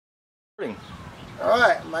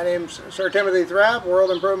Alright, my name's Sir Timothy Thrapp,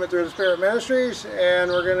 World Improvement Through the Spirit Ministries,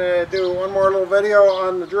 and we're going to do one more little video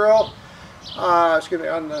on the drill, on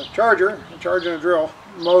the charger, charging a drill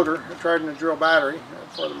motor, charging a drill battery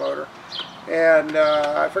for the motor. And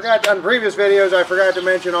I forgot, on previous videos, I forgot to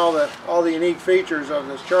mention all the unique features of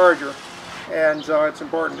this charger, and so it's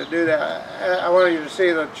important to do that. I wanted you to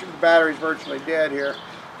see that the battery's virtually dead here.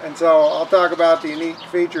 And so I'll talk about the unique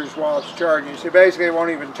features while it's charging. You see, basically it won't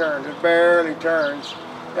even turn. It barely turns.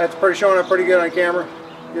 That's showing up pretty good on camera.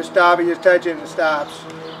 You stop it, you just touch it and it stops.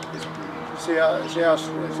 See how it's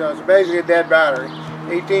basically a dead battery.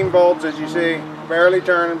 18 volts, as you see, barely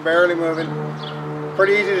turning, barely moving.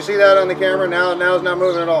 Pretty easy to see that on the camera. Now it's not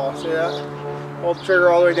moving at all. See that? Hold the trigger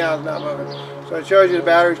all the way down, it's not moving. So it shows you the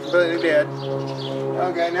battery's completely dead.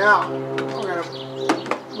 Okay, now we're going to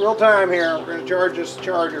real time here. We're going to charge this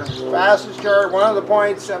charger. Fastest charger, one of the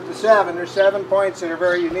points up to 7. There's 7 points that are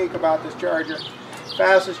very unique about this charger.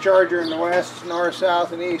 Fastest charger in the west, north,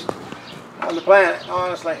 south, and east on the planet,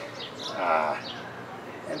 honestly.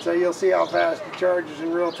 And so you'll see how fast it charges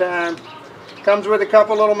in real time. Comes with a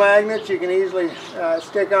couple little magnets you can easily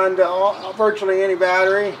stick onto virtually any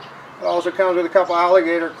battery. It also comes with a couple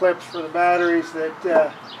alligator clips for the batteries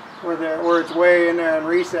that where it's way in there and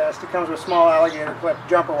recessed. It comes with small alligator clip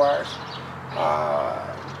jumper wires.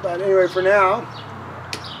 But anyway, for now,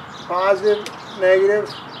 positive, negative,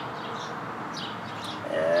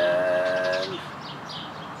 and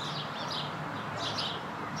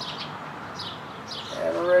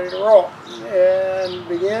we're ready to roll. And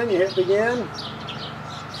begin, you hit begin.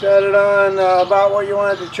 Set it on about what you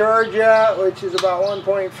want it to charge at, which is about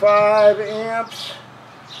 1.5 amps.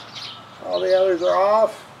 All the others are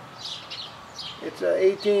off. It's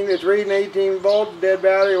it's reading 18 volts. Dead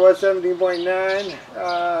battery was 17.9,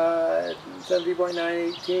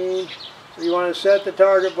 17.918. So you want to set the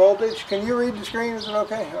target voltage. Can you read the screen? Is it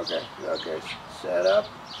okay? Okay. Set up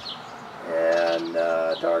and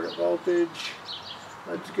target voltage.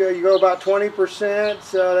 Let's go. You go about 20%.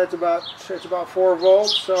 So that's about 4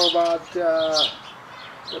 volts. So about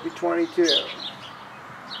that'll be 22.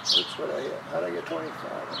 That's what I hit. How did I get 25?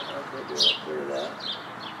 Okay, do it. Clear that.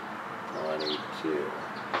 22.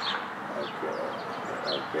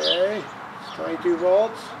 Okay. It's 22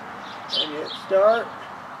 volts. And you hit start.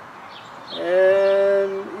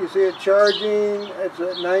 And you see it charging. It's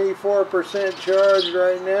at 94% charged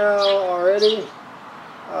right now already.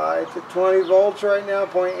 It's at 20 volts right now,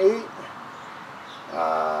 0.8.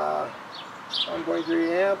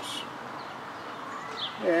 1.3 amps.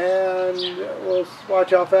 And we'll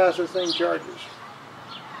watch how fast this thing charges.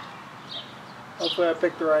 Hopefully I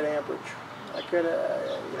picked the right amperage. I could have,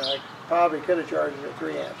 I probably could have charged it at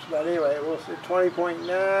 3 amps. But anyway, we'll see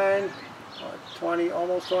 20.9, 20,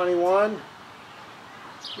 almost 21.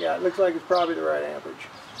 Yeah, it looks like it's probably the right amperage.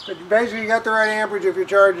 But basically you got the right amperage if you're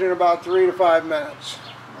charging in about 3 to 5 minutes.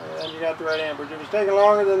 And you got the right amperage. If it's taking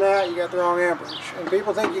longer than that, you got the wrong amperage. And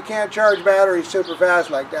people think you can't charge batteries super fast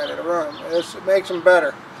like that in a room. It makes them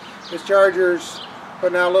better. This charger's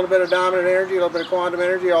putting out a little bit of dominant energy, a little bit of quantum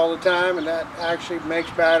energy all the time, and that actually makes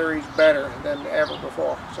batteries better than ever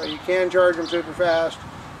before. So you can charge them super fast,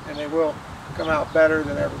 and they will come out better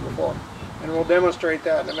than ever before. And we'll demonstrate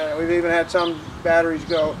that in a minute. We've even had some batteries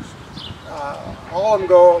go, all of them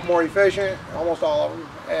go more efficient, almost all of them,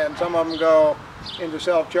 and some of them go into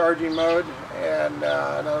self-charging mode, and in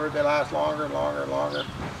other words, they last longer and longer and longer.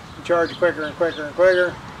 You charge quicker and quicker and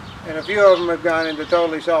quicker. And a few of them have gone into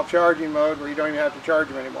totally self-charging mode where you don't even have to charge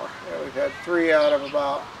them anymore. We've had 3 out of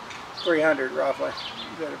about 300 roughly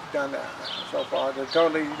that have done that so far. They're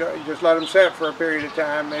totally, you just let them set for a period of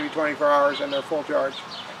time, maybe 24 hours, and they're full charge.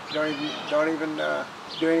 You don't even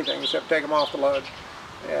do anything except take them off the load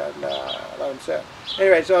and let them set.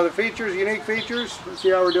 Anyway, so the features, unique features. Let's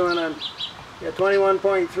see how we're doing on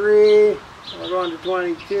 21.3. We're going to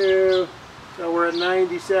 22. So we're at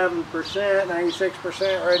 97%,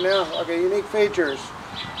 96% right now. Okay, unique features.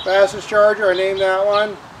 Fastest charger, I named that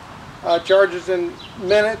one. Charges in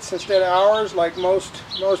minutes instead of hours, like most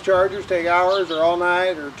chargers take hours or all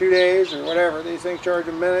night or 2 days or whatever. These things charge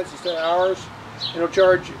in minutes instead of hours. It'll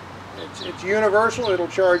charge, it's universal, it'll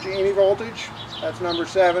charge any voltage. That's number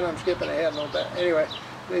 7, I'm skipping ahead a little bit. Anyway,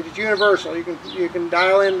 it's universal. You can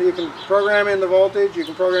dial in, you can program in the voltage, you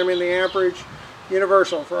can program in the amperage.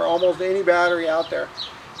 Universal for almost any battery out there.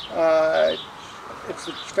 It's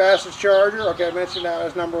the fastest charger. Okay, I mentioned that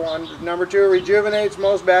as number 1. Number 2, rejuvenates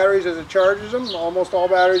most batteries as it charges them. Almost all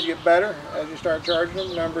batteries get better as you start charging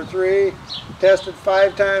them. Number 3, tested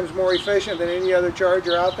 5 times more efficient than any other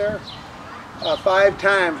charger out there. 5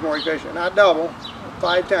 times more efficient, not double,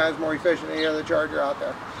 5 times more efficient than any other charger out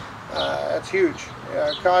there. That's huge.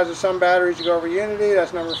 It causes some batteries to go over unity.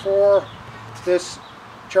 That's number 4. This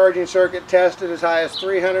charging circuit tested as high as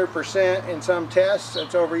 300% in some tests.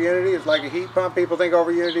 It's over unity. It's like a heat pump. People think over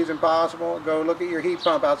unity is impossible. Go look at your heat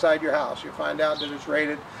pump outside your house. You'll find out that it's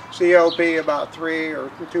rated COP about 3 or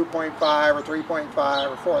 2.5 or 3.5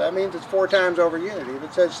 or 4. That means it's 4 times over unity. If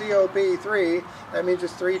it says COP 3, that means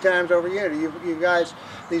it's 3 times over unity. You guys,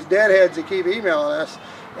 these deadheads that keep emailing us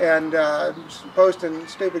and posting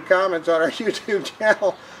stupid comments on our YouTube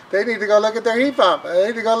channel, they need to go look at their heat pump. They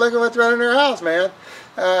need to go look at what's running their house, man.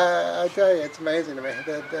 I tell you, it's amazing to me,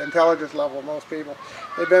 the intelligence level of most people.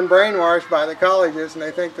 They've been brainwashed by the colleges, and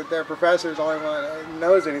they think that their professor's the only one that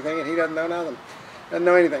knows anything, and he doesn't know nothing. Doesn't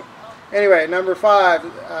know anything. Anyway, number 5,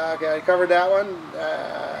 okay, I covered that one.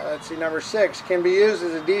 Let's see, number 6, can be used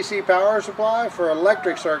as a DC power supply for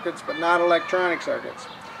electric circuits, but not electronic circuits.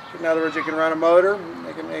 In other words, it can run a motor,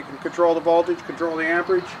 it can control the voltage, control the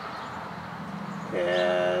amperage.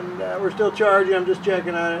 And we're still charging. I'm just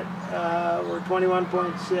checking on it. We're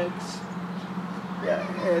 21.6.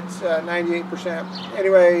 Yeah, it's 98%.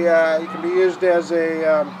 Anyway, it can be used as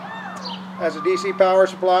a DC power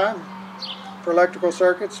supply for electrical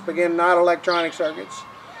circuits. Again, not electronic circuits.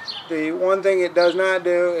 The one thing it does not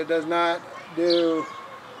do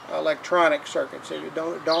electronic circuits. So you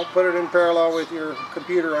don't put it in parallel with your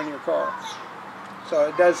computer on your car. So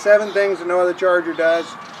it does 7 things that no other charger does.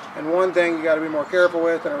 And one thing you got to be more careful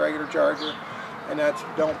with than a regular charger, and that's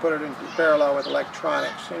don't put it in parallel with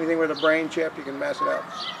electronics. Anything with a brain chip, you can mess it up.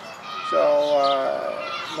 So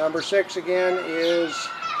number 6 again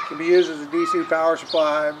can be used as a DC power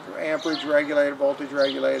supply, amperage regulated, voltage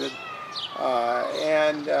regulated,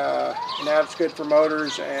 and that's good for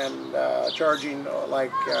motors and charging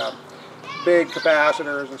like big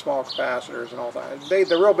capacitors and small capacitors and all that.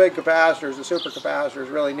 The real big capacitors, the super capacitors,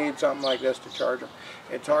 really need something like this to charge them.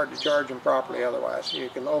 It's hard to charge them properly otherwise. You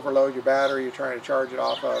can overload your battery you're trying to charge it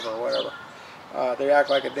off of or whatever. They act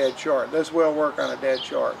like a dead short. This will work on a dead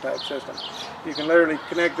short type system. You can literally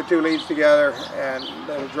connect the 2 leads together and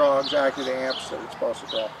it'll draw exactly the amps that it's supposed to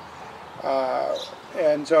draw.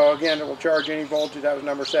 And so again, it will charge any voltage. That was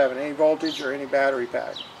number 7, any voltage or any battery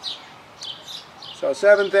pack. So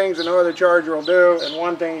 7 things that no other charger will do, and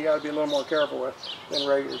 1 thing you got to be a little more careful with than a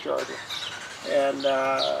regular charger. And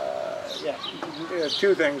yeah,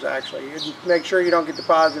 2 things actually. You make sure you don't get the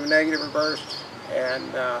positive and negative reversed,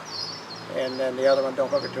 and then the other one, don't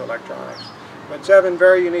hook it to electronics. But 7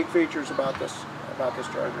 very unique features about this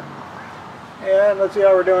charger. And let's see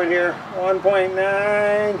how we're doing here.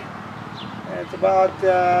 1.9. It's about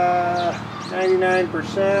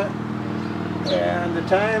 99%. And the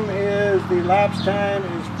time is, the lapse time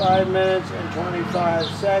is 5 minutes and 25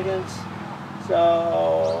 seconds.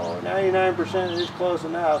 So 99% is close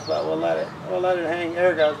enough, but we'll let it hang.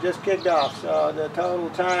 There it goes, just kicked off. So the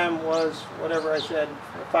total time was whatever I said,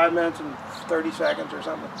 5 minutes and 30 seconds or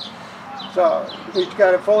something. So we've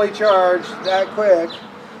got it fully charged that quick,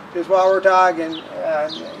 just while we're talking.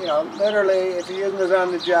 You know, literally, if you're using this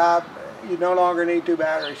on the job, you no longer need 2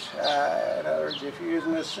 batteries. In other words, if you're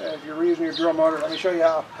using this, if you're using your drill motor, let me show you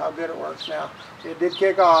how good it works now. It did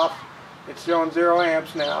kick off. It's showing 0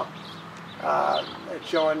 amps now. It's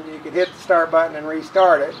showing you can hit the start button and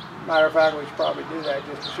restart it. Matter of fact, we should probably do that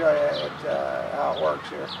just to show you how it works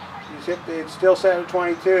here. You just hit it's still set at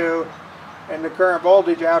 22, and the current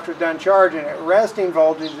voltage after it's done charging it, resting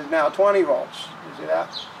voltage is now 20 volts. You see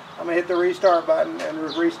that? I'm going to hit the restart button and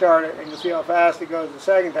restart it, and you'll see how fast it goes the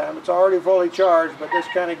second time. It's already fully charged, but this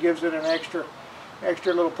kind of gives it an extra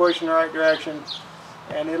little push in the right direction,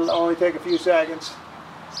 and it'll only take a few seconds.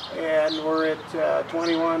 And we're at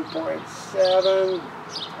 21.7,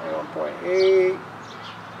 21.8,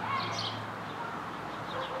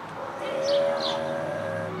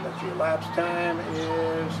 and let's see, lapse time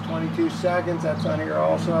is 22 seconds. That's on here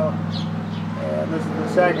also. And this is the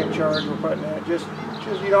second charge we're putting in. Just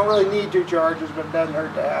you don't really need 2 charges, but it doesn't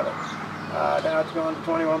hurt to have it. Now it's going to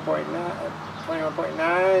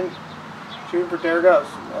 21.9. Shooting for, there it goes.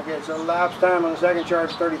 Okay, so lapse time on the second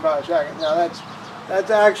charge is 35 seconds. Now that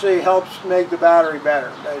actually helps make the battery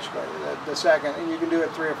better, basically, the second, and you can do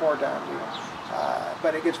it 3 or 4 times even.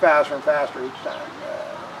 But it gets faster and faster each time.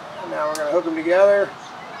 Now we're going to hook them together,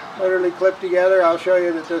 literally clip together. I'll show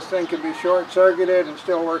you that this thing can be short-circuited and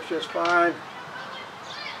still works just fine.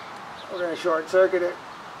 We're going to short-circuit it.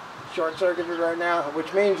 Short-circuited right now,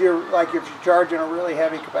 which means you're like if you're charging a really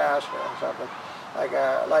heavy capacitor or something, like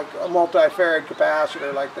a multi-farad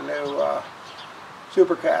capacitor, like the new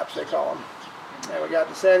super caps they call them. And we got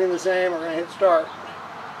the setting the same. We're going to hit start.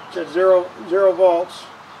 It says 0 volts,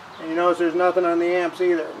 and you notice there's nothing on the amps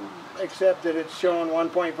either. except that it's showing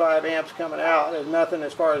 1.5 amps coming out. There's nothing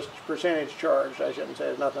as far as percentage charged. I shouldn't say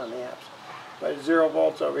there's nothing on the amps. But it's 0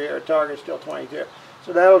 volts over here. Target's still 22.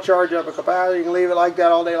 So that'll charge up a capacitor. You can leave it like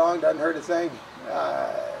that all day long. Doesn't hurt a thing.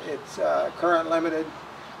 It's current limited,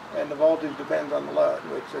 and the voltage depends on the load,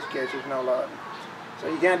 which in this case is no load. So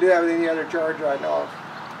you can't do that with any other charger I know of.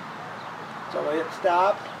 So we'll hit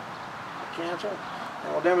stop, cancel,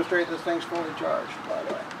 and we'll demonstrate this thing's fully charged, by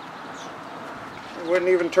the way. It wouldn't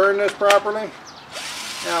even turn this properly.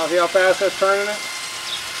 Now see how fast that's turning it?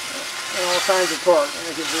 And all kinds of torque. And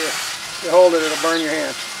if you hold it, it'll burn your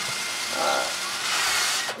hand.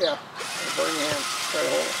 Yeah, it'll burn your hand. Try to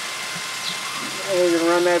hold it. And you can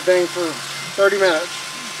run that thing for 30 minutes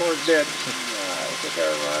before it's dead. Sit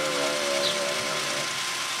there and run.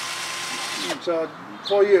 So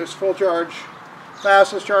full use, full charge.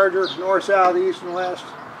 Fastest charger, north, south, east, and west.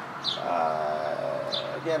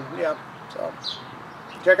 Again, yeah. So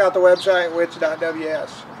check out the website,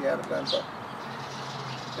 wits.ws, if you haven't done so.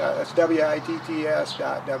 That's WITTS.WS.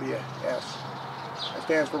 That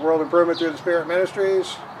stands for World Improvement Through the Spirit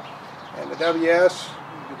Ministries. And the WS,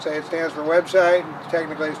 you could say it stands for website.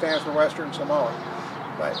 Technically it stands for Western Samoa.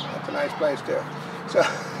 But that's a nice place too. So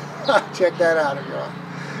check that out if you want.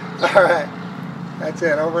 All right. That's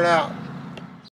it. Over and out.